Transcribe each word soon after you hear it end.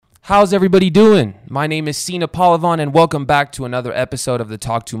How's everybody doing? My name is Sina Palavan, and welcome back to another episode of the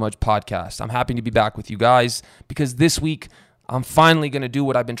Talk Too Much podcast. I'm happy to be back with you guys because this week I'm finally going to do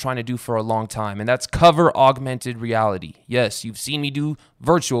what I've been trying to do for a long time, and that's cover augmented reality. Yes, you've seen me do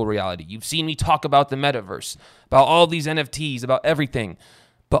virtual reality. You've seen me talk about the metaverse, about all these NFTs, about everything.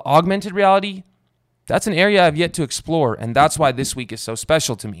 But augmented reality, that's an area I've yet to explore, and that's why this week is so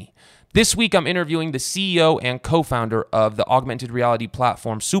special to me. This week, I'm interviewing the CEO and co-founder of the augmented reality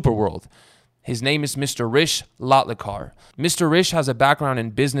platform Superworld. His name is Mr. Rish Lotlikar. Mr. Rish has a background in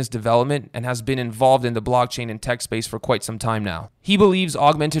business development and has been involved in the blockchain and tech space for quite some time now. He believes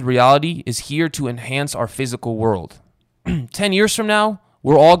augmented reality is here to enhance our physical world. 10 years from now,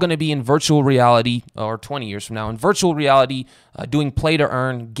 we're all going to be in virtual reality, or 20 years from now, in virtual reality, doing play to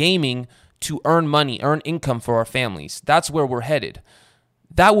earn, gaming to earn money, earn income for our families. That's where we're headed.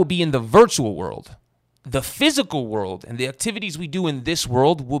 That will be in the virtual world. The physical world and the activities we do in this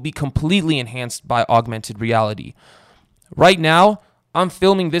world will be completely enhanced by augmented reality. Right now, I'm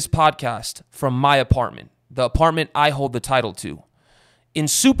filming this podcast from my apartment, the apartment I hold the title to. In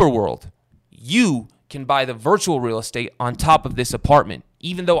Superworld, you can buy the virtual real estate on top of this apartment.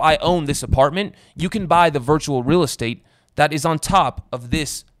 Even though I own this apartment, you can buy the virtual real estate that is on top of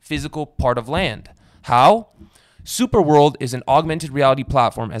this physical part of land. How? Superworld is an augmented reality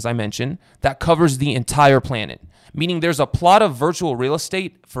platform, as I mentioned, that covers the entire planet, meaning there's a plot of virtual real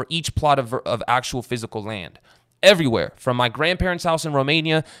estate for each plot of actual physical land. Everywhere, from my grandparents' house in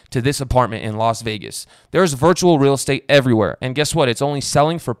Romania to this apartment in Las Vegas. There's virtual real estate everywhere, and guess what? It's only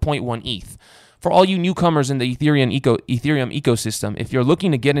selling for 0.1 ETH. For all you newcomers in the Ethereum ecosystem, if you're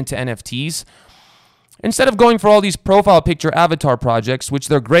looking to get into NFTs, instead of going for all these profile picture avatar projects, which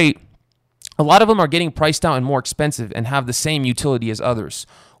they're great, a lot of them are getting priced out and more expensive and have the same utility as others.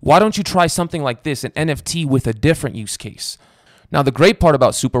 Why don't you try something like this, an NFT with a different use case? Now, the great part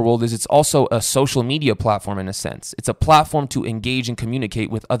about Superworld is it's also a social media platform in a sense. It's a platform to engage and communicate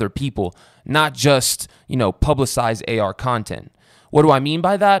with other people, not just, publicize AR content. What do I mean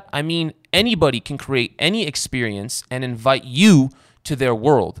by that? I mean, anybody can create any experience and invite you to their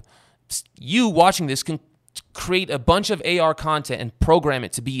world. You watching this can create a bunch of AR content and program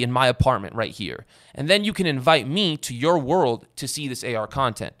it to be in my apartment right here. And then you can invite me to your world to see this AR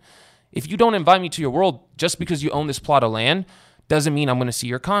content. If you don't invite me to your world just because you own this plot of land, doesn't mean I'm going to see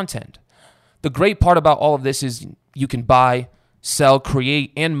your content. The great part about all of this is you can buy, sell,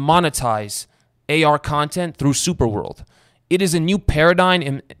 create, and monetize AR content through Superworld. It is a new paradigm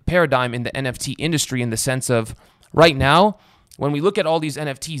in the NFT industry in the sense of right now, when we look at all these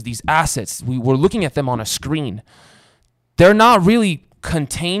NFTs, these assets, we're looking at them on a screen. They're not really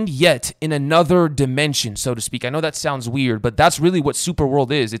contained yet in another dimension, so to speak. I know that sounds weird, but that's really what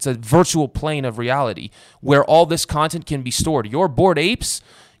Superworld is. It's a virtual plane of reality where all this content can be stored. Your Bored Apes,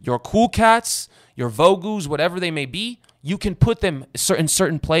 your Cool Cats, your Vogus, whatever they may be, you can put them in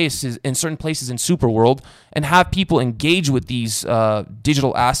certain places in Superworld and have people engage with these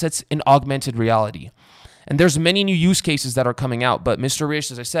digital assets in augmented reality. And there's many new use cases that are coming out, but Mr.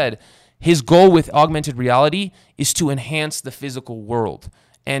 Rish, as I said, his goal with augmented reality is to enhance the physical world.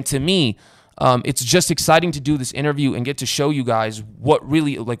 And to me, it's just exciting to do this interview and get to show you guys what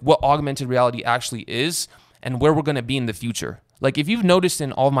augmented reality actually is and where we're going to be in the future. Like if you've noticed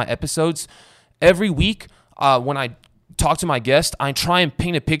in all of my episodes, every week when I talk to my guest, I try and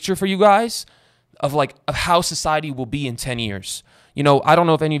paint a picture for you guys of how society will be in 10 years. I don't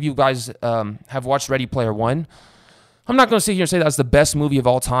know if any of you guys have watched Ready Player One. I'm not going to sit here and say that's the best movie of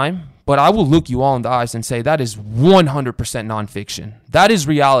all time, but I will look you all in the eyes and say that is 100% nonfiction. That is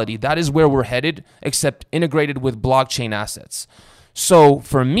reality. That is where we're headed, except integrated with blockchain assets. So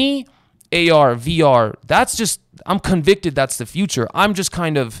for me, AR, VR, I'm convicted that's the future. I'm just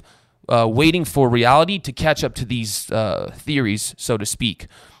kind of waiting for reality to catch up to these theories, so to speak.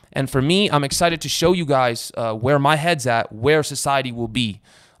 And for me, I'm excited to show you guys where my head's at, where society will be.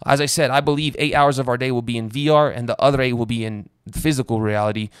 As I said, I believe 8 hours of our day will be in VR and the other 8 will be in physical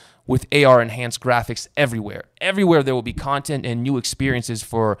reality with AR-enhanced graphics everywhere. Everywhere there will be content and new experiences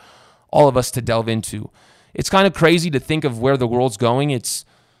for all of us to delve into. It's kind of crazy to think of where the world's going. It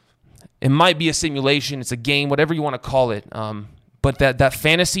might be a simulation, it's a game, whatever you want to call it. But that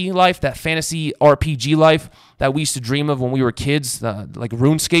fantasy life, that fantasy RPG life that we used to dream of when we were kids, like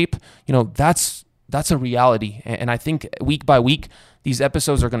RuneScape, that's a reality. And I think week by week, these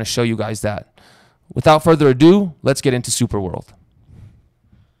episodes are going to show you guys that. Without further ado, let's get into Superworld.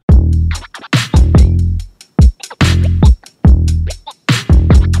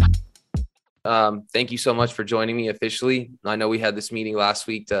 Thank you so much for joining me officially. I know we had this meeting last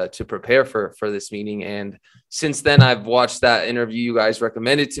week to prepare for this meeting. And since then, I've watched that interview you guys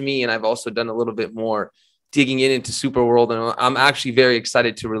recommended to me. And I've also done a little bit more digging into Superworld. And I'm actually very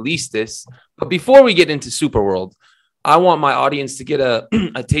excited to release this. But before we get into Superworld, I want my audience to get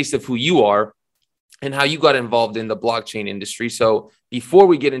a taste of who you are and how you got involved in the blockchain industry. So before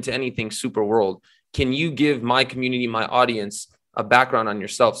we get into anything Superworld, can you give my community, my audience, a background on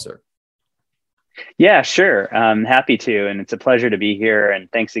yourself, sir? Yeah, sure. I'm happy to. And it's a pleasure to be here. And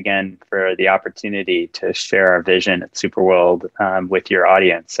thanks again for the opportunity to share our vision at Superworld with your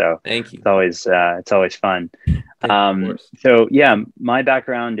audience. So thank you. It's always fun. So yeah, my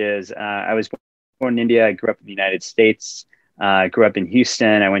background is I was born in India. I grew up in the United States. Grew up in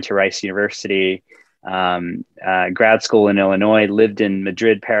Houston. I went to Rice University, grad school in Illinois, lived in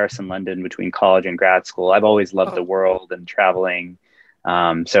Madrid, Paris, and London between college and grad school. I've always loved the world and traveling.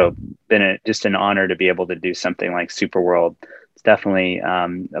 So been just an honor to be able to do something like Superworld. It's definitely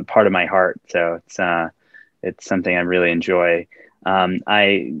a part of my heart. So it's something I really enjoy.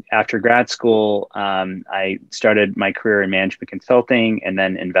 After grad school, I started my career in management consulting and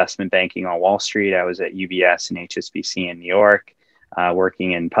then investment banking on Wall Street. I was at UBS and HSBC in New York,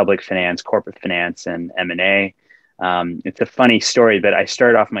 working in public finance, corporate finance, and M&A. It's a funny story, but I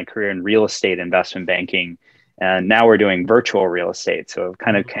started off my career in real estate investment banking. And now we're doing virtual real estate. So it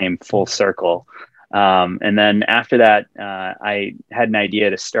kind of came full circle. And then after that, I had an idea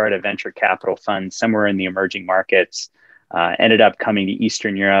to start a venture capital fund somewhere in the emerging markets. Ended up coming to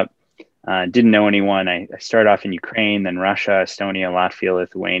Eastern Europe. Didn't know anyone. I started off in Ukraine, then Russia, Estonia, Latvia,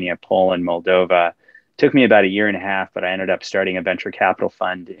 Lithuania, Poland, Moldova. Took me about a year and a half, but I ended up starting a venture capital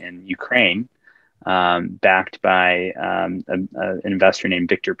fund in Ukraine, backed by an investor named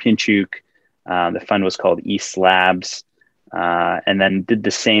Viktor Pinchuk. The fund was called East Labs, and then did the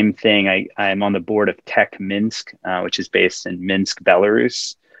same thing. I'm on the board of Tech Minsk, which is based in Minsk,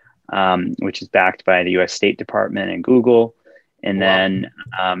 Belarus, which is backed by the U.S. State Department and Google. And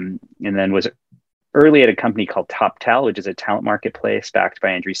then was early at a company called TopTal, which is a talent marketplace backed by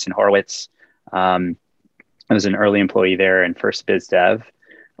Andreessen Horowitz. I was an early employee there and first biz dev.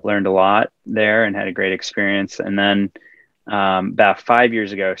 Learned a lot there and had a great experience. And then about 5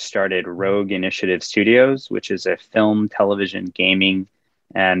 years ago, started Rogue Initiative Studios, which is a film, television, gaming,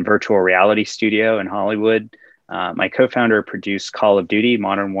 and virtual reality studio in Hollywood. My co-founder produced Call of Duty,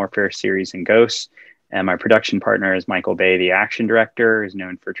 Modern Warfare series, and Ghosts. And my production partner is Michael Bay, the action director, who's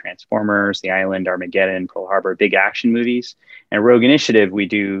known for Transformers, The Island, Armageddon, Pearl Harbor, big action movies. And Rogue Initiative, we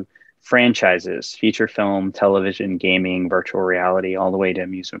do franchises, feature film, television, gaming, virtual reality, all the way to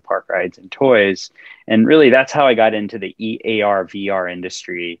amusement park rides and toys. And really, that's how I got into the AR, VR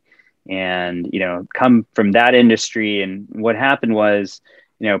industry. And, come from that industry. And what happened was,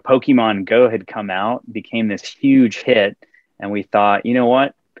 Pokemon Go had come out, became this huge hit. And we thought, you know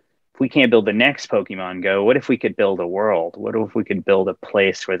what? If we can't build the next Pokemon Go, what if we could build a world? What if we could build a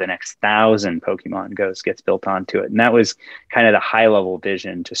place where the next 1,000 Pokemon Goes gets built onto it? And that was kind of the high level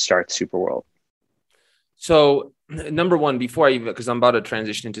vision to start Superworld. So number one, because I'm about to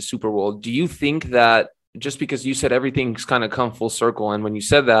transition into Superworld, do you think that just because you said everything's kind of come full circle, and when you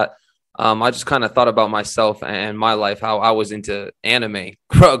said that, I just kind of thought about myself and my life, how I was into anime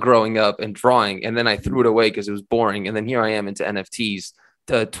growing up and drawing, and then I threw it away because it was boring. And then here I am into NFTs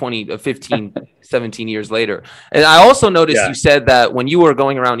 15, 17 years later. And I also noticed you said that when you were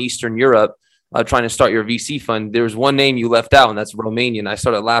going around Eastern Europe, trying to start your VC fund, there was one name you left out, and that's Romania. And I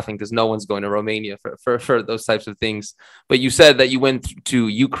started laughing because no one's going to Romania for those types of things. But you said that you went to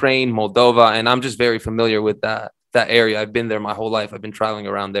Ukraine, Moldova, and I'm just very familiar with that area. I've been there my whole life. I've been traveling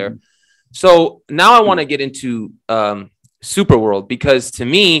around there. So now I want to get into Superworld, because to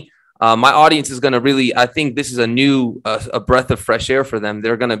me, my audience is going to really, I think this is a breath of fresh air for them.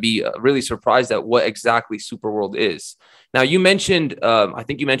 They're going to be really surprised at what exactly Superworld is. Now, you mentioned, I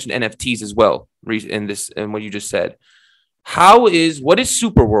think you mentioned NFTs as well in what you just said. What is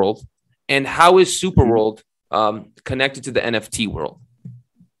Superworld, and how is Superworld connected to the NFT world?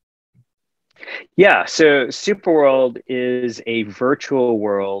 Yeah, so Superworld is a virtual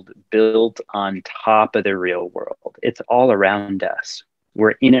world built on top of the real world. It's all around us.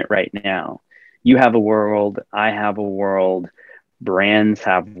 We're in it right now. You have a world, I have a world, brands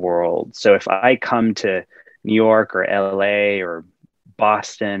have worlds. So if I come to New York or LA or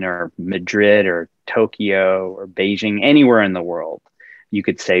Boston or Madrid or Tokyo or Beijing, anywhere in the world, you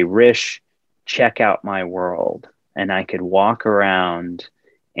could say, Rish, check out my world. And I could walk around,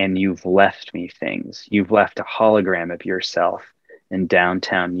 and you've left me things. You've left a hologram of yourself in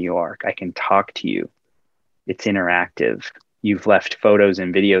downtown New York. I can talk to you. It's interactive. You've left photos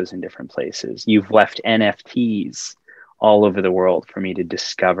and videos in different places. You've left NFTs all over the world for me to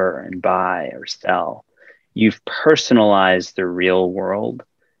discover and buy or sell. You've personalized the real world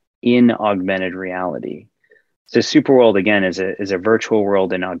in augmented reality. So Superworld, again, is a virtual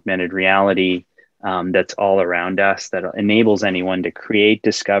world in augmented reality that's all around us, that enables anyone to create,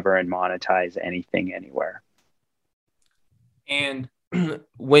 discover, and monetize anything, anywhere. And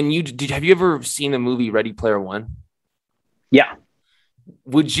have you ever seen the movie Ready Player One? Yeah.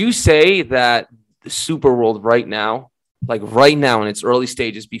 Would you say that the Superworld right now in its early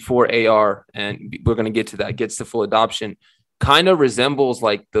stages before AR, and we're going to get to that, gets to full adoption, kind of resembles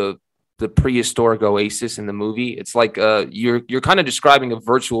like the prehistoric oasis in the movie? It's like you're kind of describing a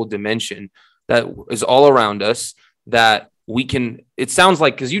virtual dimension that is all around us that we can, it sounds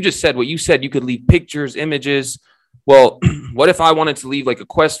like, because you just said what you said, you could leave pictures, images. Well, what if I wanted to leave like a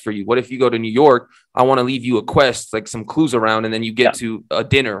quest for you? What if you go to New York? I want to leave you a quest, like some clues around, and then you get to a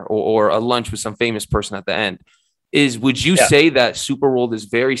dinner or a lunch with some famous person at the end. Would you say that Superworld is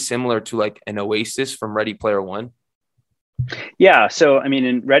very similar to like an oasis from Ready Player One? Yeah. So, I mean,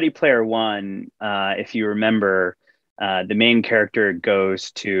 in Ready Player One, if you remember, the main character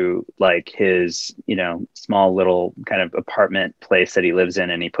goes to like his, small little kind of apartment place that he lives in,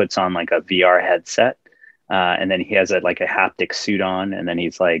 and he puts on like a VR headset. And then he has a haptic suit on, and then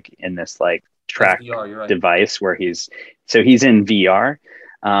he's like in this like track VR, device where he's in VR.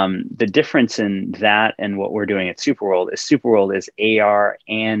 The difference in that and what we're doing at Superworld is AR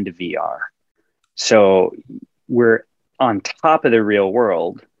and VR. So we're on top of the real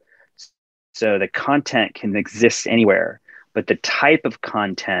world. So the content can exist anywhere, but the type of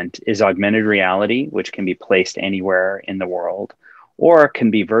content is augmented reality, which can be placed anywhere in the world, or it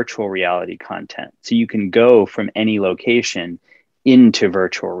can be virtual reality content. So you can go from any location into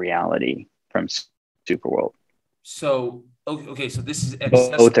virtual reality from Superworld. So, okay, so this is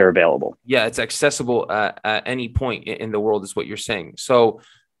accessible. Both are available. Yeah, it's accessible at any point in the world is what you're saying. So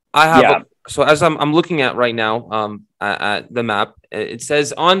I have, so as I'm looking at right now at the map, it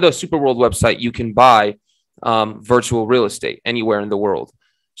says on the Superworld website, you can buy virtual real estate anywhere in the world.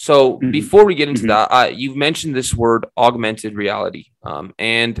 So before we get into that, you've mentioned this word augmented reality.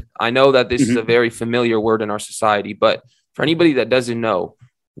 And I know that this is a very familiar word in our society, but for anybody that doesn't know,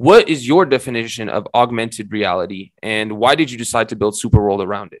 what is your definition of augmented reality, and why did you decide to build Superworld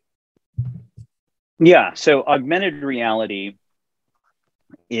around it? Yeah, so augmented reality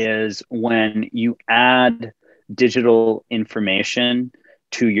is when you add digital information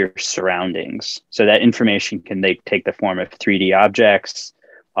to your surroundings. So that information can take the form of 3D objects,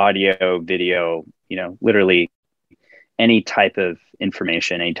 audio, video, literally any type of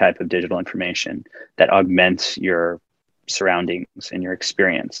information, any type of digital information that augments your surroundings and your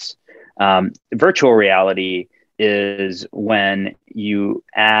experience. Virtual reality is when you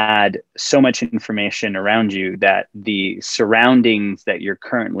add so much information around you that the surroundings that you're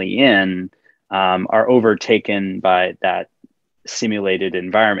currently in are overtaken by that simulated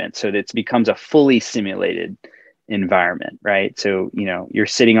environment. So that it becomes a fully simulated environment, right? So, you're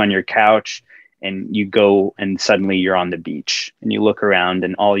sitting on your couch and you go and suddenly you're on the beach and you look around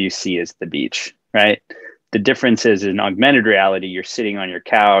and all you see is the beach, right? The difference is in augmented reality, you're sitting on your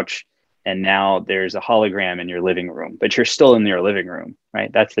couch and now there's a hologram in your living room, but you're still in your living room,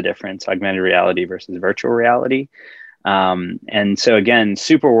 right? That's the difference, augmented reality versus virtual reality. And so again,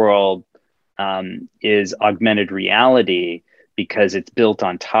 Superworld is augmented reality because it's built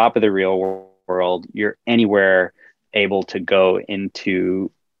on top of the real world. You're anywhere able to go into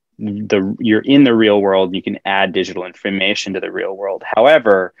you're in the real world. You can add digital information to the real world.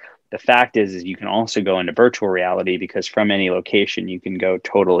 However, the fact is you can also go into virtual reality because from any location, you can go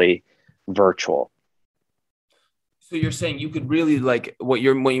totally virtual. So you're saying you could really what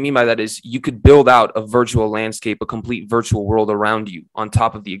you mean by that is you could build out a virtual landscape, a complete virtual world around you on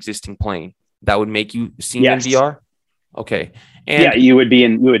top of the existing plane that would make you seen in VR. Okay. And yeah, you would be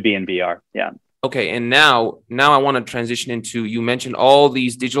in VR. Yeah. Okay. And now I want to transition into, you mentioned all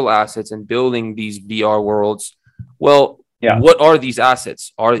these digital assets and building these VR worlds. Well, what are these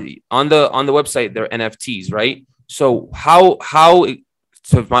assets? Are on the website, they're NFTs, right? So how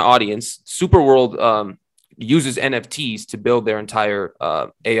so my audience, Superworld uses NFTs to build their entire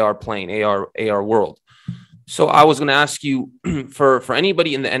AR plane, AR world. So I was going to ask you for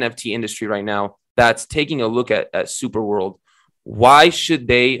anybody in the NFT industry right now that's taking a look at Superworld, why should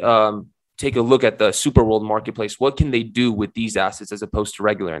they take a look at the Superworld marketplace? What can they do with these assets as opposed to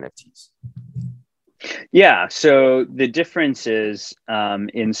regular NFTs? Yeah, so the difference is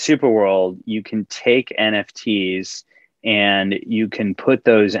in Superworld, you can take NFTs and you can put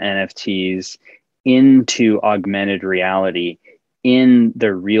those NFTs into augmented reality in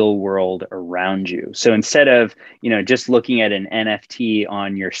the real world around you. So instead of, just looking at an NFT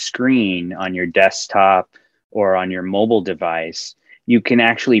on your screen, on your desktop or on your mobile device, you can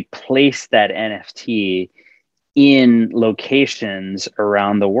actually place that NFT in locations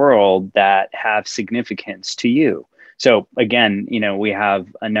around the world that have significance to you. So again, we have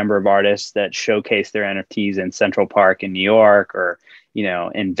a number of artists that showcase their NFTs in Central Park in New York, or,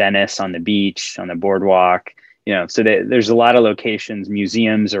 in Venice on the beach, on the boardwalk. So there's a lot of locations,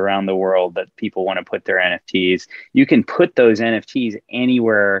 museums around the world that people want to put their NFTs. You can put those NFTs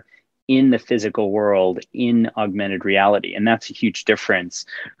anywhere in the physical world in augmented reality. And that's a huge difference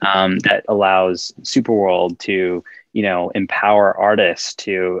that allows Superworld to, empower artists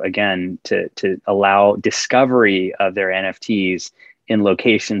to, again, to allow discovery of their NFTs in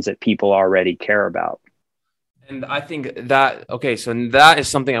locations that people already care about. And I think that, okay, so that is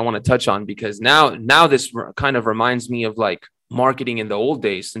something I want to touch on, because now this kind of reminds me of like marketing in the old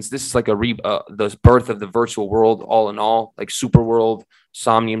days, since this is like the birth of the virtual world, all in all, like Superworld,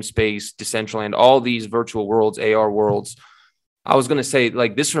 Somnium Space, Decentraland, all these virtual worlds, AR worlds. I was going to say,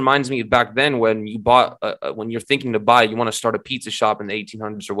 like, this reminds me of back then when you bought, when you're thinking to buy, you want to start a pizza shop in the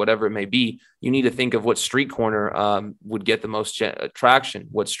 1800s or whatever it may be. You need to think of what street corner would get the most traction,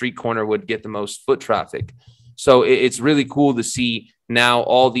 what street corner would get the most foot traffic. So it's really cool to see now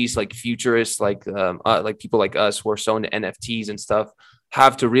all these like futurists, like people like us who are so into NFTs and stuff,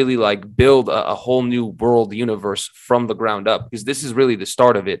 have to really like build a whole new world universe from the ground up, because this is really the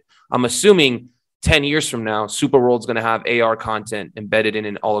start of it. I'm assuming 10 years from now, Superworld's going to have AR content embedded in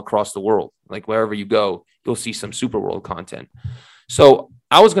it all across the world. Like wherever you go, you'll see some Superworld content. So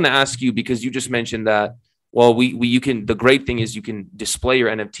I was going to ask you, because you just mentioned that, well, you can, the great thing is you can display your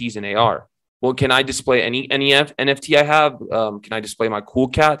NFTs in AR. Well, can I display any NFT I have? Can I display my cool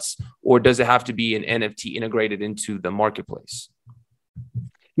cats, or does it have to be an NFT integrated into the marketplace?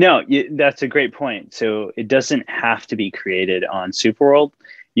 No, that's a great point. So it doesn't have to be created on Superworld.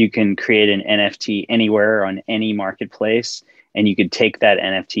 You can create an NFT anywhere on any marketplace, and you could take that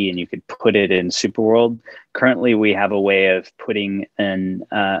NFT and you could put it in Superworld. Currently, we have a way of putting an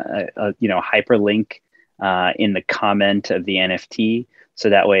hyperlink in the comment of the NFT. So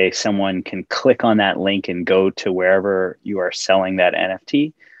that way someone can click on that link and go to wherever you are selling that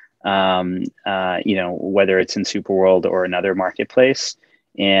NFT, whether it's in Superworld or another marketplace.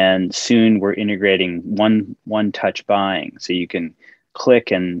 And soon we're integrating one touch buying. So you can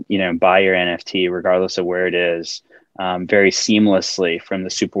click and, buy your NFT regardless of where it is, very seamlessly from the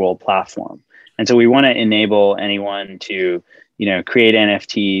Superworld platform. And so we want to enable anyone to, create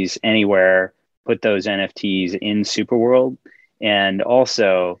NFTs anywhere, put those NFTs in Superworld. And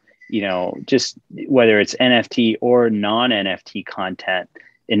also, just whether it's NFT or non-NFT content,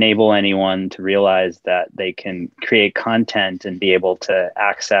 enable anyone to realize that they can create content and be able to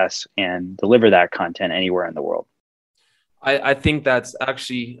access and deliver that content anywhere in the world. I think that's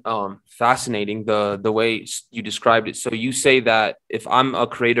actually fascinating, the way you described it. So you say that if I'm a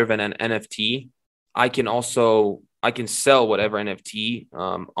creator of an NFT, I can sell whatever NFT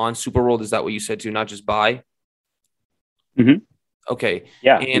on Superworld. Is that what you said too? Not just buy? Mm-hmm. Okay.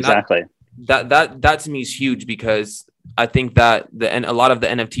 Yeah, and exactly. That to me is huge, because I think that a lot of the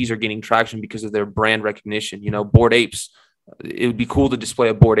NFTs are gaining traction because of their brand recognition. Bored Apes. It would be cool to display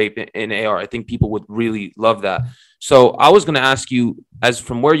a Bored Ape in AR. I think people would really love that. So I was going to ask you, as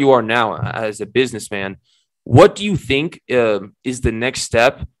from where you are now as a businessman, what do you think is the next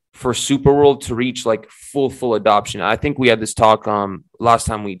step for Superworld to reach like full adoption? I think we had this talk last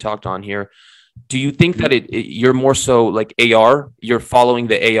time we talked on here. Do you think that you're more so like AR, you're following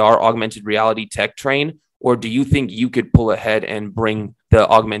the AR augmented reality tech train, or do you think you could pull ahead and bring the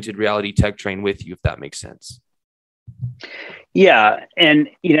augmented reality tech train with you, if that makes sense? Yeah. And,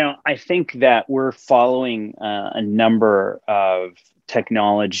 I think that we're following a number of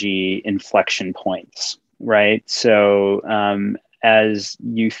technology inflection points, right? So as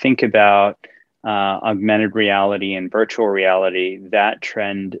you think about augmented reality and virtual reality, that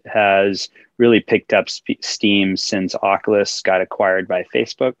trend has really picked up steam since Oculus got acquired by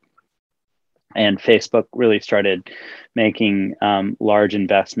Facebook. And Facebook really started making large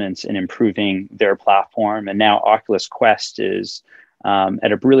investments in improving their platform. And now Oculus Quest is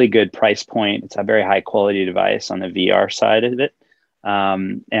at a really good price point. It's a very high quality device on the VR side of it,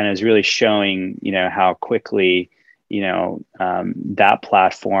 and is really showing, how quickly, that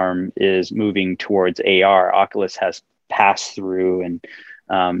platform is moving towards AR. Oculus has pass-through and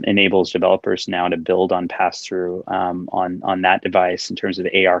enables developers now to build on pass-through on that device in terms of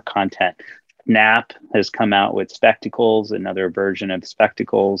AR content. Snap has come out with Spectacles, another version of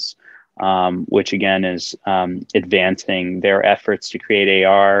Spectacles. which again is advancing their efforts to create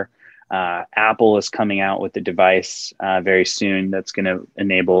AR. Apple is coming out with a device very soon that's going to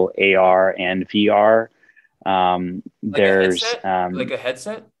enable AR and VR. There's like a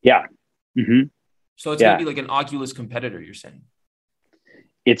headset. Yeah. Mm-hmm. So it's going to be like an Oculus competitor, you're saying?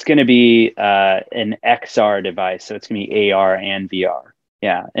 It's going to be an XR device, so it's going to be AR and VR.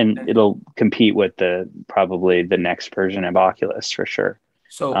 Yeah, and it'll compete with probably the next version of Oculus for sure.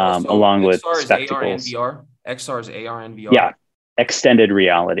 So along with XR is spectacles. AR and VR. XR is AR and VR. Yeah, extended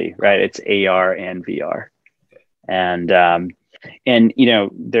reality, right? It's AR and VR, and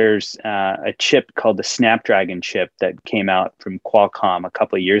there's a chip called the Snapdragon chip that came out from Qualcomm a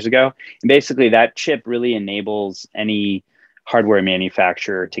couple of years ago, and basically that chip really enables any hardware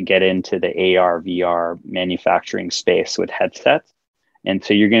manufacturer to get into the AR VR manufacturing space with headsets. And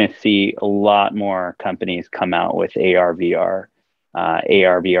so you're going to see a lot more companies come out with AR VR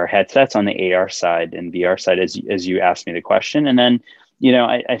headsets on the AR side and VR side, as you asked me the question. And then,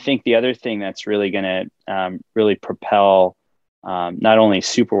 I think the other thing that's really going to really propel not only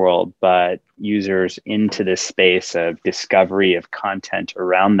Superworld, but users into this space of discovery of content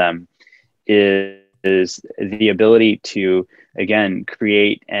around them is the ability to, again,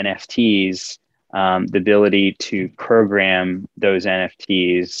 create NFTs, the ability to program those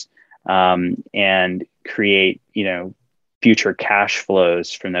NFTs, and create, future cash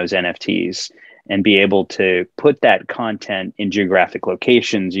flows from those NFTs, and be able to put that content in geographic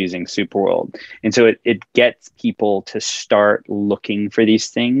locations using Superworld. And so it gets people to start looking for these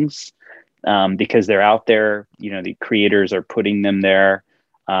things because they're out there. The creators are putting them there.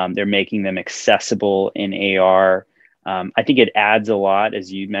 They're making them accessible in AR. I think it adds a lot,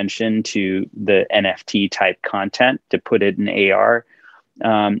 as you mentioned, to the NFT type content to put it in AR.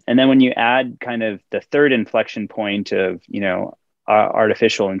 And then when you add kind of the third inflection point of,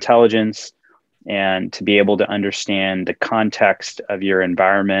 artificial intelligence, and to be able to understand the context of your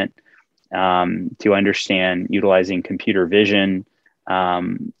environment, to understand utilizing computer vision,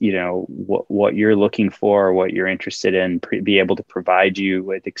 what you're looking for, what you're interested in, be able to provide you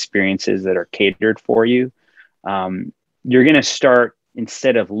with experiences that are catered for you. You're going to start,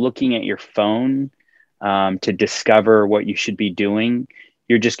 instead of looking at your phone to discover what you should be doing,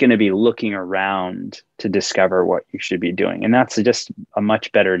 you're just going to be looking around to discover what you should be doing. And that's just a much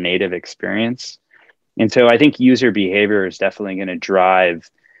better native experience. And so I think user behavior is definitely going to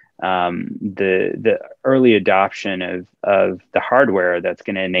drive the early adoption of the hardware that's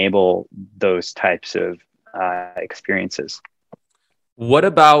going to enable those types of experiences. What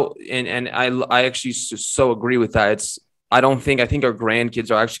about, and I actually so agree with that. I think our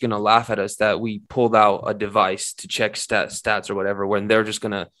grandkids are actually going to laugh at us that we pulled out a device to check stats or whatever, when they're just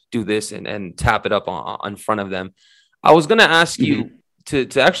going to do this and tap it up on front of them. I was going to ask you to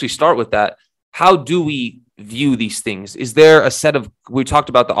actually start with that. How do we view these things? Is there a set of, we talked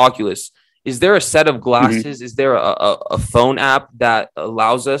about the Oculus, is there a set of glasses? Is there a phone app that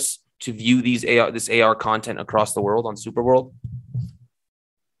allows us to view this AR content across the world on Superworld?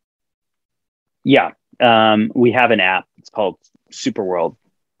 Yeah. We have an app. It's called Superworld.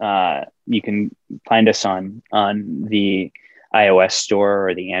 You can find us on the iOS store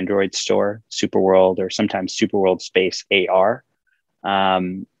or the Android store, Superworld, or sometimes Superworld Space AR.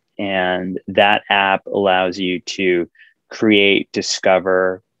 And that app allows you to create,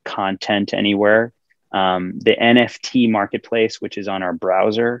 discover content anywhere. The NFT marketplace, which is on our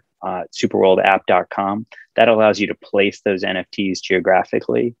browser, superworldapp.com, that allows you to place those NFTs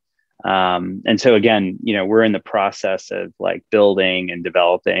geographically. And so again, we're in the process of like building and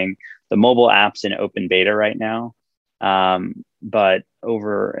developing the mobile apps in open beta right now. But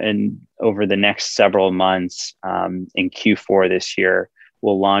over the next several months, in Q4 this year,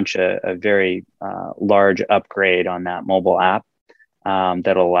 we'll launch a very large upgrade on that mobile app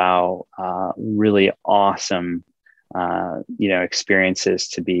that'll allow really awesome experiences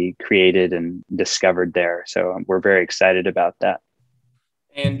to be created and discovered there. So we're very excited about that.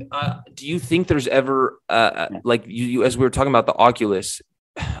 And do you think there's ever like you as we were talking about the Oculus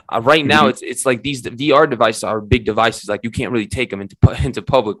right now, it's like these VR devices are big devices, like you can't really take them into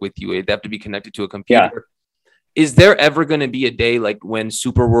public with you. They have to be connected to a computer. Yeah. Is there ever going to be a day like when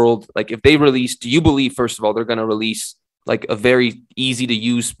Superworld, like if they release, do you believe, first of all, they're going to release like a very easy to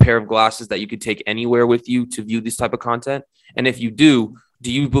use pair of glasses that you could take anywhere with you to view this type of content? And if you do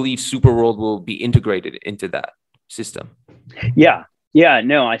you believe Superworld will be integrated into that system? Yeah,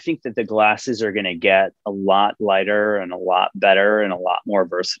 no, I think that the glasses are going to get a lot lighter and a lot better and a lot more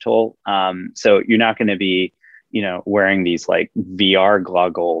versatile. So you're not going to be, wearing these like VR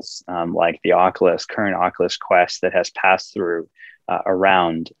goggles like the current Oculus Quest that has pass through.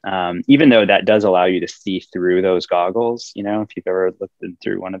 around, even though that does allow you to see through those goggles, if you've ever looked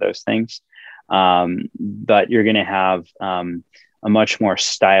through one of those things. But you're going to have a much more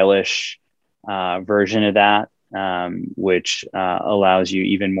stylish version of that, which allows you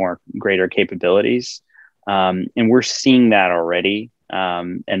even more greater capabilities. And we're seeing that already.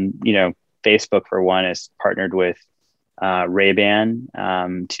 And, Facebook, for one, has partnered with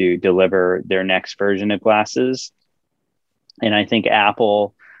Ray-Ban to deliver their next version of glasses. And I think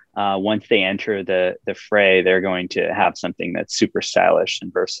Apple, once they enter the fray, they're going to have something that's super stylish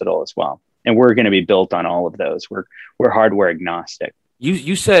and versatile as well. And we're going to be built on all of those. We're hardware agnostic.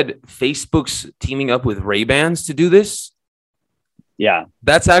 You said Facebook's teaming up with Ray-Bans to do this? Yeah.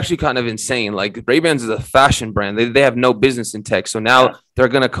 That's actually kind of insane. Like, Ray-Bans is a fashion brand. They have no business in tech. So now they're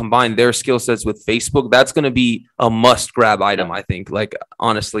going to combine their skill sets with Facebook. That's going to be a must grab item, I think. Like,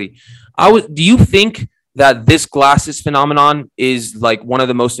 honestly, do you think that this glasses phenomenon is like one of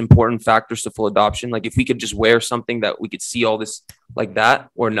the most important factors to full adoption? Like, if we could just wear something that we could see all this like that,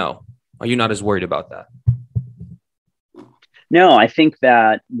 or no? Are you not as worried about that? No, I think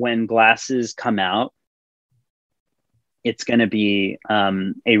that when glasses come out, it's going to be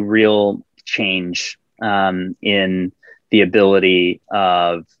a real change in the ability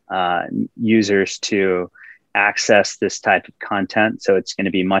of users to access this type of content. So it's going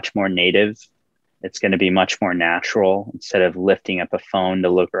to be much more native. It's going to be much more natural. Instead of lifting up a phone to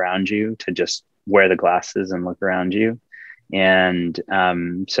look around you, to just wear the glasses and look around you. And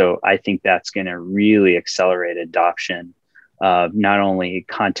so I think that's going to really accelerate adoption of not only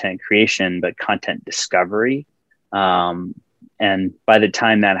content creation, but content discovery. And by the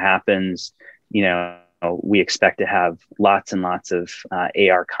time that happens, we expect to have lots and lots of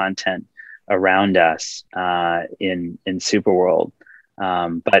AR content around us in Superworld.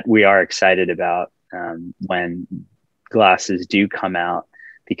 But we are excited about when glasses do come out,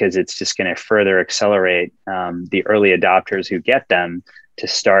 because it's just going to further accelerate the early adopters who get them to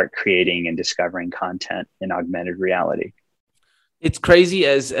start creating and discovering content in augmented reality. It's crazy.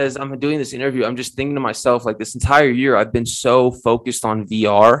 As I'm doing this interview, I'm just thinking to myself, like, this entire year, I've been so focused on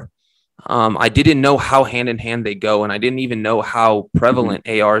VR. I didn't know how hand in hand they go, and I didn't even know how prevalent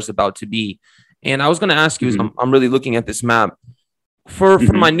AR is about to be. And I was going to ask you, as I'm really looking at this map, for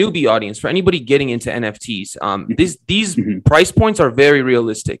my newbie audience, for anybody getting into NFTs, these price points are very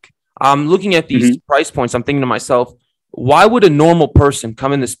realistic. I'm looking at these price points. I'm thinking to myself, why would a normal person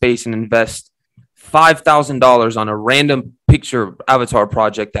come into space and invest $5,000 on a random picture avatar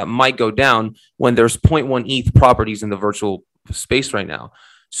project that might go down when there's 0.1 ETH properties in the virtual space right now?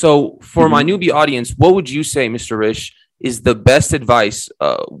 So for my newbie audience, what would you say, Mr. Risch, is the best advice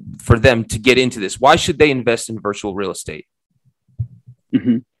for them to get into this? Why should they invest in virtual real estate?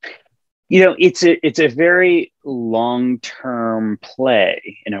 It's a very long-term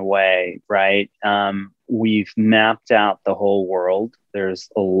play in a way, right? We've mapped out the whole world. There's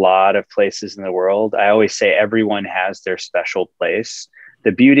a lot of places in the world. I always say everyone has their special place.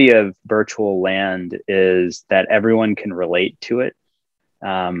 The beauty of virtual land is that everyone can relate to it.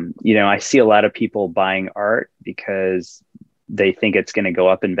 I see a lot of people buying art because they think it's going to go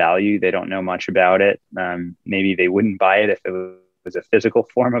up in value. They don't know much about it. Maybe they wouldn't buy it if it was a physical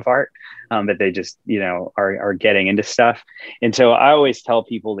form of art, but they just, are getting into stuff. And so I always tell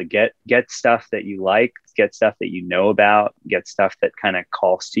people to get stuff that you like, get stuff that you know about, get stuff that kind of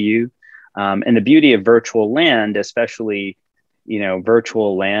calls to you. And the beauty of virtual land, especially,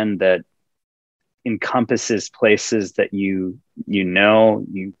 virtual land that encompasses places that you've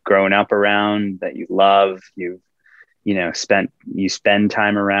grown up around, that you love, you spend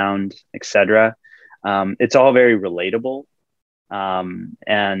time around, etc. It's all very relatable.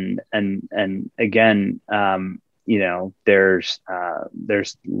 And again, there's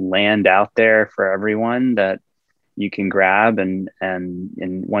land out there for everyone that you can grab, and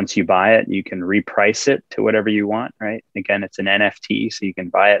once you buy it, you can reprice it to whatever you want, right? Again, it's an NFT, so you can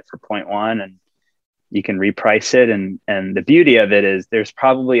buy it for 0.1 and you can reprice it. And the beauty of it is there's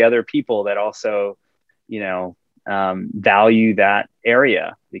probably other people that also, value that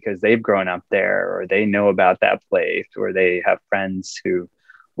area because they've grown up there, or they know about that place, or they have friends who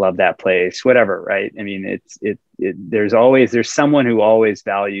love that place, whatever, right? I mean, there's someone who always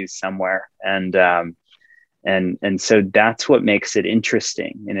values somewhere. And so that's what makes it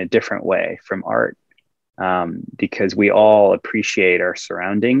interesting in a different way from art, because we all appreciate our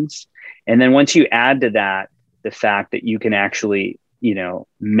surroundings. And then once you add to that, the fact that you can actually,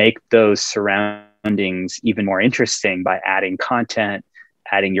 make those surroundings even more interesting by adding content,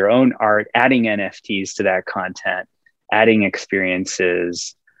 adding your own art, adding NFTs to that content, adding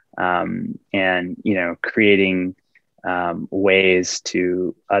experiences, and, creating ways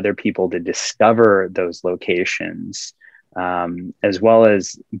to other people to discover those locations, as well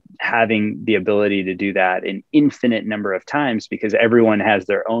as having the ability to do that an infinite number of times, because everyone has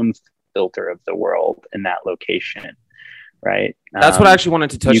their own filter of the world in that location, right? That's what I actually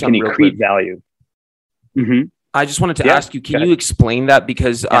wanted to touch on real quick. You can accrete value. Mm-hmm. I just wanted to ask you, can you explain that?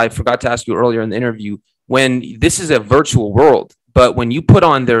 Because I forgot to ask you earlier in the interview, when this is a virtual world, but when you put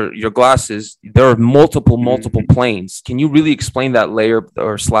on your glasses, there are multiple planes. Can you really explain that layer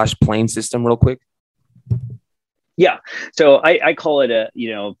or / plane system real quick? Yeah. So I call it a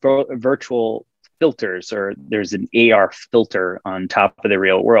virtual filters, or there's an AR filter on top of the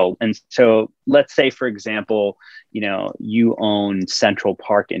real world. And so let's say, for example, you own Central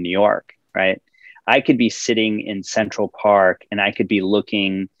Park in New York, right? I could be sitting in Central Park and I could be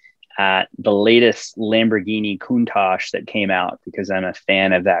looking at the latest Lamborghini Countach that came out, because I'm a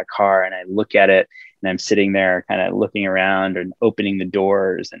fan of that car, and I look at it and I'm sitting there kind of looking around and opening the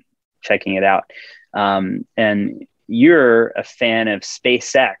doors and checking it out. And you're a fan of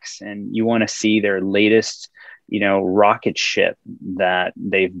SpaceX and you want to see their latest, rocket ship that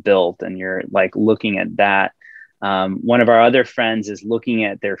they've built, and you're like looking at that. One of our other friends is looking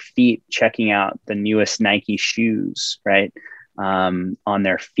at their feet, checking out the newest Nike shoes, right? On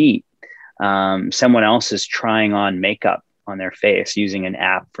their feet. Someone else is trying on makeup on their face using an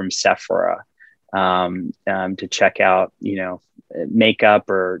app from Sephora to check out, makeup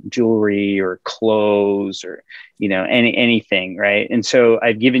or jewelry or clothes or, anything, right? And so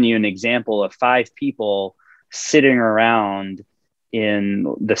I've given you an example of 5 people sitting around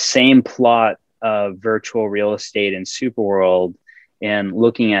in the same plot of virtual real estate in Superworld and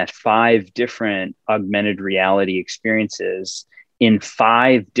looking at 5 different augmented reality experiences in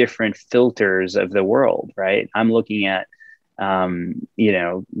 5 different filters of the world, right? I'm looking at,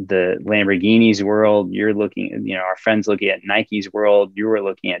 the Lamborghini's world. You're looking, our friends looking at Nike's world. You were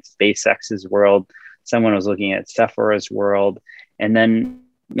looking at SpaceX's world. Someone was looking at Sephora's world. And then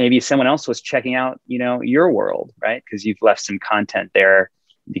maybe someone else was checking out, your world, right? Because you've left some content there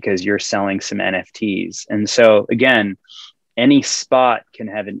because you're selling some NFTs. And so again, any spot can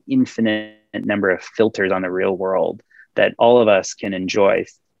have an infinite number of filters on the real world that all of us can enjoy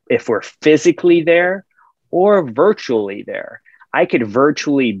if we're physically there or virtually there. I could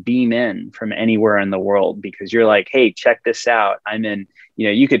virtually beam in from anywhere in the world because you're like, hey, check this out. I'm in,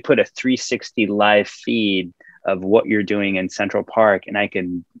 you could put a 360 live feed of what you're doing in Central Park, and I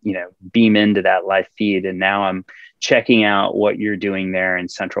can, beam into that live feed. And now I'm checking out what you're doing there in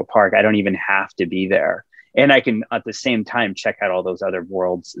Central Park. I don't even have to be there. And I can at the same time check out all those other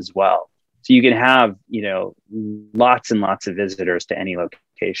worlds as well. So you can have, lots and lots of visitors to any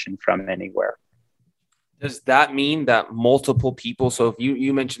location from anywhere. Does that mean that multiple people? So if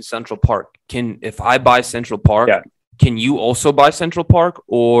you mentioned Central Park, if I buy Central Park, can you also buy Central Park,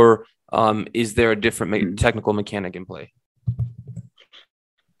 or is there a different technical mechanic in play?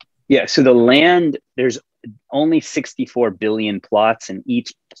 Yeah. So the land, there's only 64 billion plots, and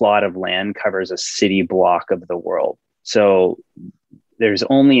each plot of land covers a city block of the world. So there's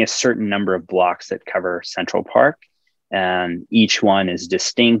only a certain number of blocks that cover Central Park, and each one is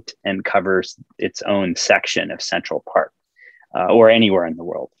distinct and covers its own section of Central Park, or anywhere in the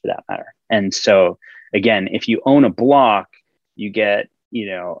world for that matter. And so again, if you own a block, you get,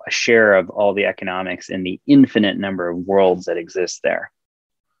 a share of all the economics in the infinite number of worlds that exist there.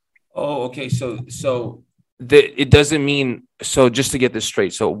 Oh, okay. So it doesn't mean, so just to get this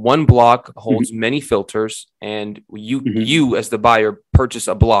straight. So one block holds many filters, and you as the buyer purchase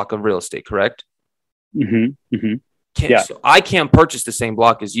a block of real estate, correct? So I can't purchase the same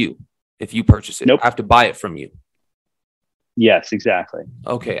block as you if you purchase it. Nope. I have to buy it from you. Yes, exactly.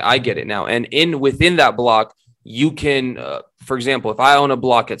 Okay, I get it now. And within that block, you can, for example, if I own a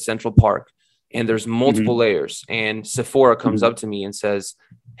block at Central Park and there's multiple layers, and Sephora comes up to me and says,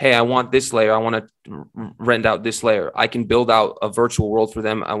 hey, I want this layer. I want to rent out this layer. I can build out a virtual world for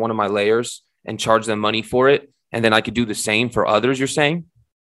them on one of my layers and charge them money for it. And then I could do the same for others, you're saying?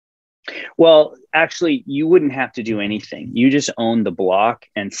 Well, actually, you wouldn't have to do anything. You just own the block,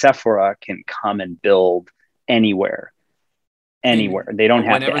 and Sephora can come and build anywhere. They don't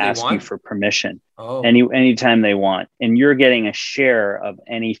have to ask you for permission. Anytime they want. And you're getting a share of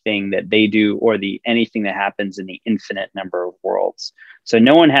anything that they do, or anything that happens in the infinite number of worlds. So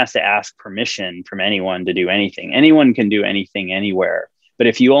no one has to ask permission from anyone to do anything. Anyone can do anything anywhere. But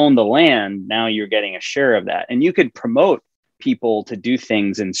if you own the land, now you're getting a share of that. And you could promote people to do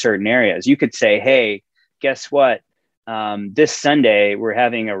things in certain areas. You could say, hey, guess what? This Sunday, we're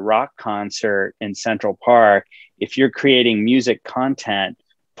having a rock concert in Central Park. If you're creating music content,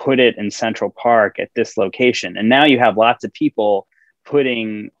 put it in Central Park at this location. And now you have lots of people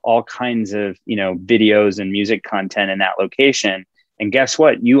putting all kinds of, videos and music content in that location. And guess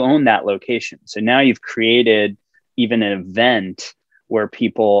what? You own that location. So now you've created even an event where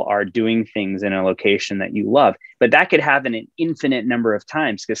people are doing things in a location that you love. But that could happen an infinite number of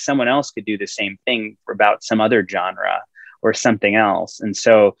times because someone else could do the same thing about some other genre or something else. And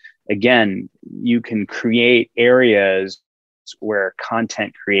so again, you can create areas where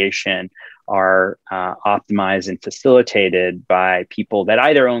content creation are optimized and facilitated by people that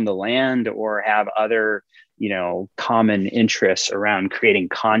either own the land or have other, common interests around creating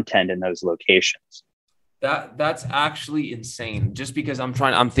content in those locations. That's actually insane. Just because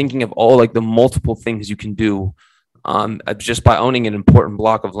I'm thinking of all like the multiple things you can do just by owning an important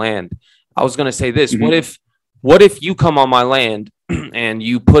block of land. I was going to say this. Mm-hmm. What if you come on my land and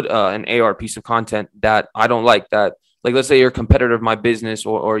you put an AR piece of content that I don't like, that like, let's say you're a competitor of my business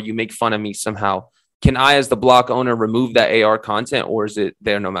or you make fun of me somehow. Can I, as the block owner, remove that AR content, or is it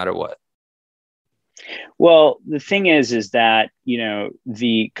there no matter what? Well, the thing is that,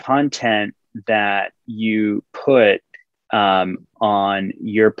 the content that you put on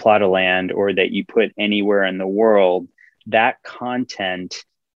your plot of land or that you put anywhere in the world, that content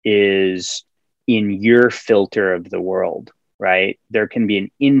is in your filter of the world, right? There can be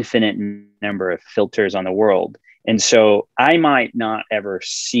an infinite number of filters on the world. And so I might not ever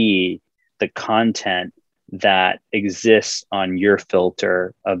see the content that exists on your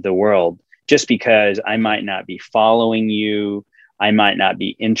filter of the world, just because I might not be following you. I might not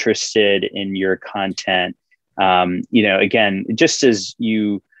be interested in your content. Again, just as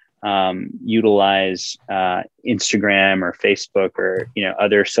you utilize Instagram or Facebook or,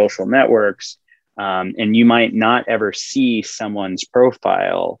 other social networks, and you might not ever see someone's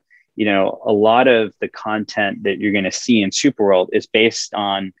profile. A lot of the content that you're going to see in Superworld is based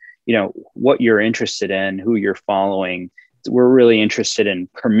on, what you're interested in, who you're following. We're really interested in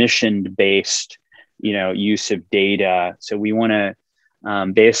permissioned based, use of data. So we want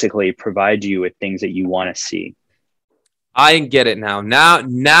to basically provide you with things that you want to see. I get it now.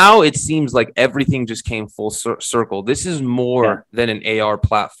 Now it seems like everything just came full circle. This is more than an AR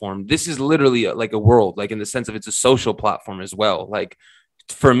platform. This is literally like a world, like in the sense of it's a social platform as well. Like,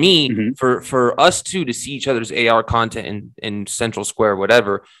 for me, mm-hmm. for us two to see each other's AR content in Central Square,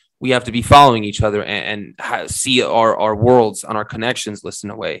 whatever, we have to be following each other and see our worlds on our connections list in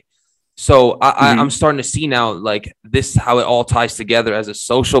a way. So I'm starting to see now like this, how it all ties together as a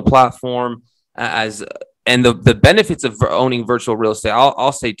social platform, and the benefits of owning virtual real estate.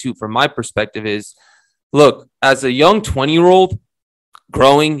 I'll say too, from my perspective is, look, as a young 20-year-old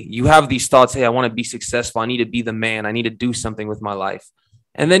growing, you have these thoughts. Hey, I want to be successful. I need to be the man. I need to do something with my life.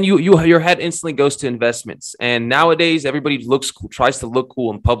 And then your head instantly goes to investments. And nowadays, everybody tries to look cool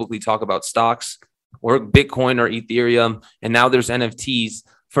and publicly talk about stocks or Bitcoin or Ethereum. And now there's NFTs.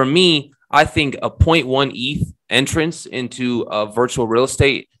 For me, I think a 0.1 ETH entrance into virtual real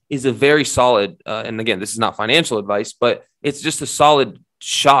estate is a very solid. And again, this is not financial advice, but it's just a solid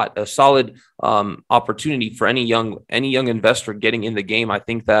shot, a solid opportunity for any young investor getting in the game. I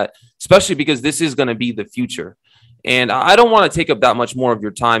think that, especially because this is going to be the future. And I don't want to take up that much more of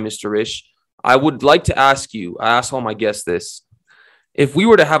your time, Mr. Rish. I would like to ask you, I ask all my guests this, if we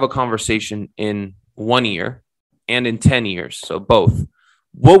were to have a conversation in 1 year and in 10 years, so both,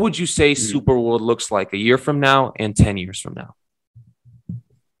 what would you say Superworld looks like a year from now and 10 years from now?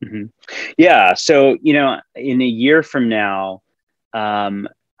 Mm-hmm. Yeah. So, in a year from now,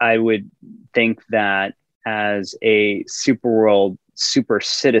 I would think that as a Superworld super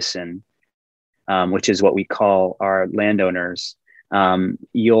citizen, which is what we call our landowners,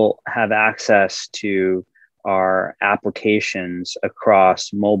 you'll have access to our applications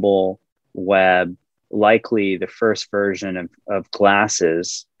across mobile, web, likely the first version of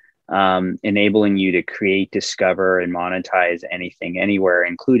Glasses, enabling you to create, discover, and monetize anything, anywhere,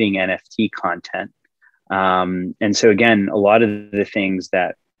 including NFT content. And so again, a lot of the things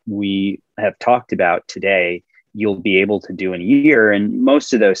that we have talked about today, you'll be able to do in a year. And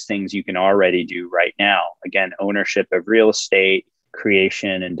most of those things you can already do right now. Again, ownership of real estate,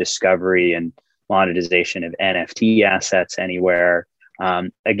 creation and discovery and monetization of NFT assets anywhere.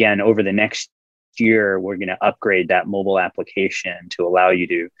 Again, over the next year, we're going to upgrade that mobile application to allow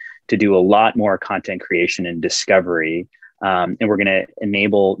you to do a lot more content creation and discovery. And we're going to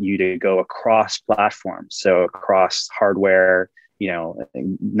enable you to go across platforms. So across hardware,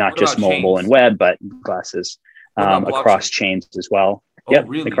 not just mobile and web, but Glasses. Across chains as well.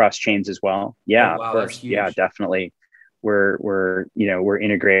 Really? Across chains as well. Yeah, of course. Yeah, definitely. We're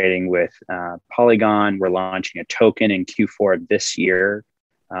integrating with Polygon. We're launching a token in Q4 of this year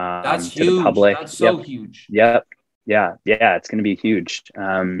That's to the huge. public. That's Yep. so huge. Yep. Yeah. Yeah. It's going to be huge.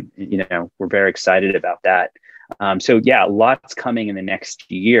 We're very excited about that. So yeah, lots coming in the next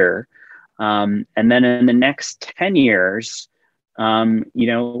year. And then in the next 10 years,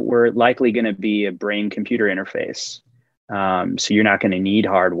 we're likely going to be a brain computer interface. So you're not going to need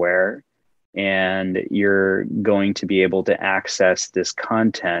hardware, and you're going to be able to access this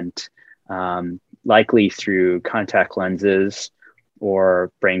content, likely through contact lenses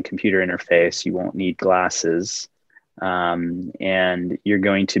or brain computer interface. You won't need glasses. And you're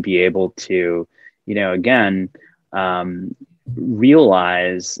going to be able to, again,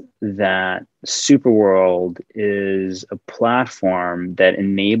 realize that Superworld is a platform that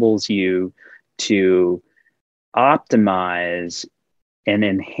enables you to optimize and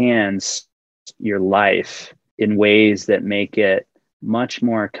enhance your life in ways that make it much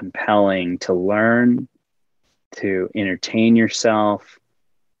more compelling to learn, to entertain yourself,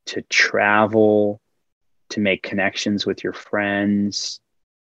 to travel, to make connections with your friends,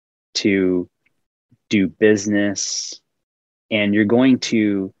 to do business. And you're going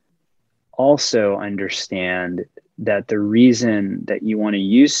to also understand that the reason that you want to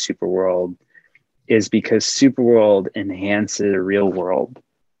use Superworld is because Superworld enhances the real world.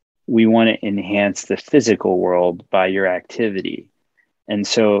 We want to enhance the physical world by your activity. And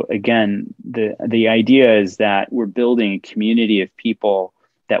so again, the idea is that we're building a community of people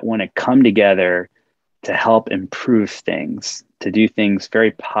that want to come together to help improve things, to do things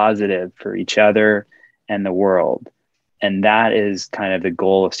very positive for each other and the world. And that is kind of the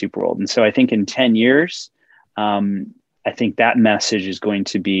goal of Superworld. And so I think in 10 years, I think that message is going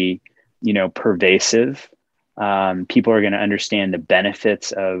to be, pervasive. People are going to understand the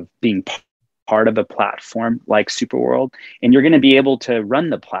benefits of being part of a platform like Superworld, and you're going to be able to run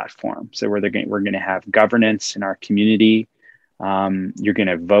the platform. So we're going to have governance in our community. You're going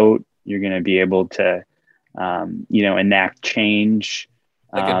to vote. You're going to be able to, enact change.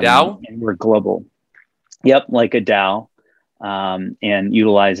 Like a DAO? And we're global. Yep, like a DAO. And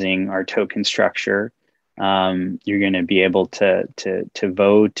utilizing our token structure, you're going to be able to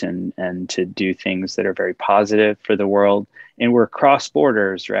vote and to do things that are very positive for the world. And we're cross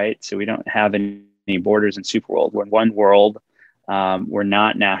borders, right? So we don't have any borders in Superworld. We're one world. We're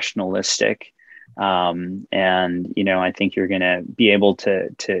not nationalistic, and I think you're going to be able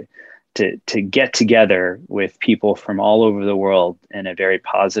to get together with people from all over the world in a very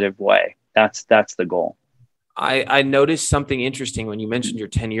positive way. That's the goal. I noticed something interesting when you mentioned your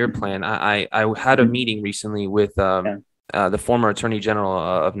 10-year plan. I had a meeting recently with the former Attorney General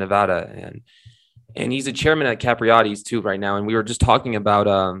of Nevada, and he's a chairman at Capriati's too right now. And we were just talking about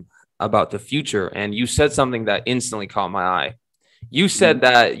the future. And you said something that instantly caught my eye. You said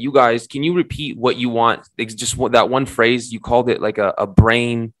that you guys, can you repeat what you want? Just that one phrase, you called it like a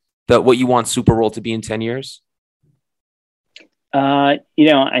brain, that what you want Superworld to be in 10 years? I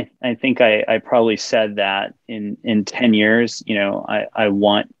think I probably said that in 10 years, I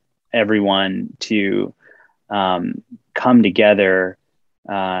want everyone to come together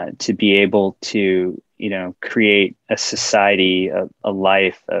to be able to, create a society, a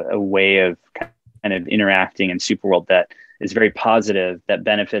life, a way of kind of interacting in Superworld that is very positive, that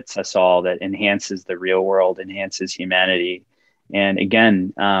benefits us all, that enhances the real world, enhances humanity. And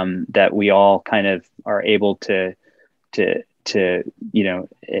again, that we all kind of are able to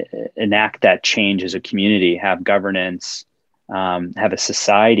enact that change as a community, have governance, have a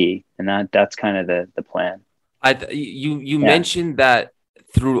society, and that's kind of the plan. You mentioned that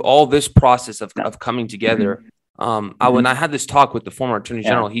through all this process of coming together, when I had this talk with the former Attorney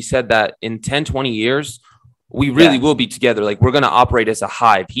General, he said that in 10, 20 years, we really will be together. Like, we're going to operate as a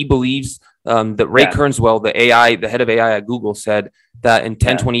hive. He believes that Ray Kurzweil, the head of AI at Google, said that in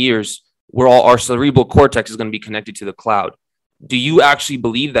 10, 20 years, our cerebral cortex is going to be connected to the cloud. Do you actually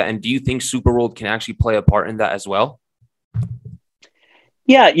believe that? And do you think Superworld can actually play a part in that as well?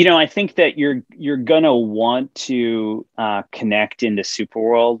 Yeah, I think that you're going to want to connect into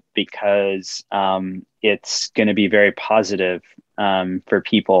Superworld because it's going to be very positive for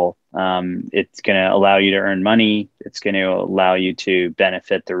people. It's going to allow you to earn money. It's going to allow you to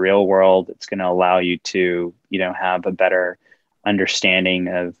benefit the real world. It's going to allow you to, have a better understanding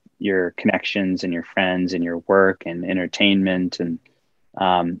of your connections and your friends and your work and entertainment. And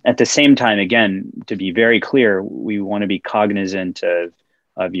at the same time, again, to be very clear, we want to be cognizant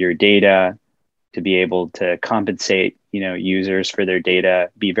of your data, to be able to compensate, users for their data,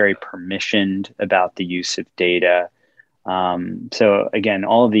 be very permissioned about the use of data. So again,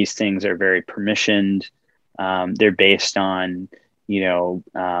 all of these things are very permissioned. They're based on,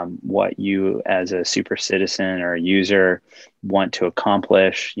 what you as a super citizen or a user want to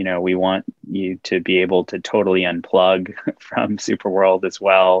accomplish. We want you to be able to totally unplug from Superworld as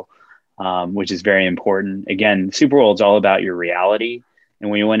well, which is very important. Again, Superworld's all about your reality, and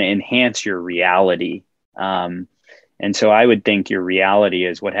we want to enhance your reality. And so I would think your reality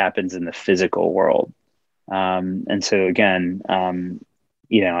is what happens in the physical world. And so again,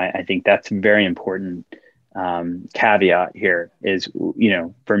 I think that's a very important caveat here is,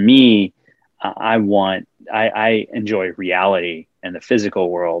 for me, I enjoy reality in the physical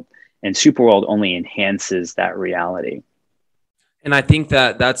world, and Superworld only enhances that reality. And I think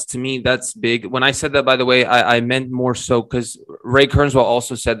that's, to me, that's big. When I said that, by the way, I meant more so because Ray Kurzweil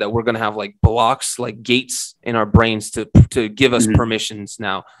also said that we're going to have like blocks, like gates in our brains to give us permissions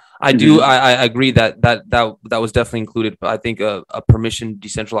now. I do. I agree that was definitely included, but I think a permission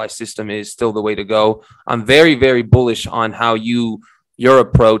decentralized system is still the way to go. I'm very, very bullish on how your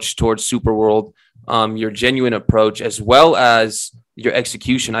approach towards Superworld, your genuine approach, as well as your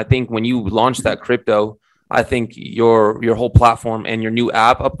execution. I think when you launched that crypto, I think your whole platform and your new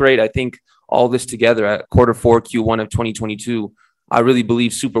app upgrade, I think all this together at Q4, Q1 of 2022, I really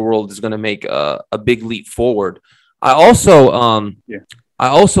believe Superworld is going to make a big leap forward. I also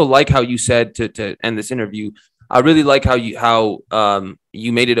like how you said to end this interview. I really like how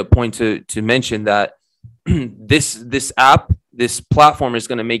you made it a point to mention that this app, this platform is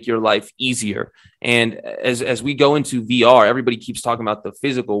going to make your life easier. And as we go into VR, everybody keeps talking about the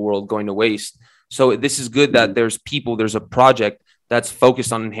physical world going to waste. So this is good that there's a project that's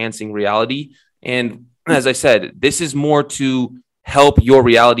focused on enhancing reality. And as I said, this is more to help your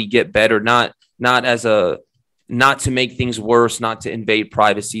reality get better, not to make things worse, not to invade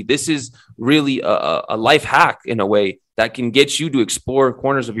privacy. This is really a life hack in a way that can get you to explore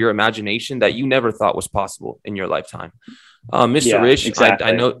corners of your imagination that you never thought was possible in your lifetime. Mr. Risch, exactly.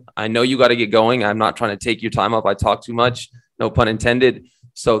 I know you got to get going. I'm not trying to take your time up. I talk too much, no pun intended.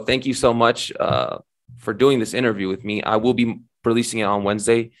 So thank you so much for doing this interview with me. I will be releasing it on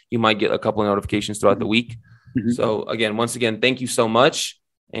Wednesday. You might get a couple of notifications throughout the week. So once again, thank you so much.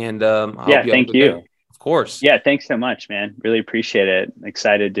 And thank you. Of course. Yeah, thanks so much, man. Really appreciate it.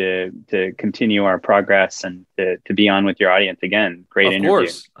 Excited to continue our progress and to be on with your audience again. Great interview.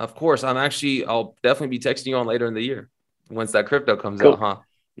 Of course. I'll definitely be texting you on later in the year once that crypto comes out, huh?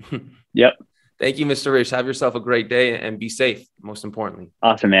 Yep. Thank you, Mr. Risch. Have yourself a great day and be safe, most importantly.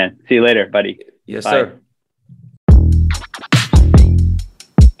 Awesome, man. See you later, buddy. Yes, Bye. sir.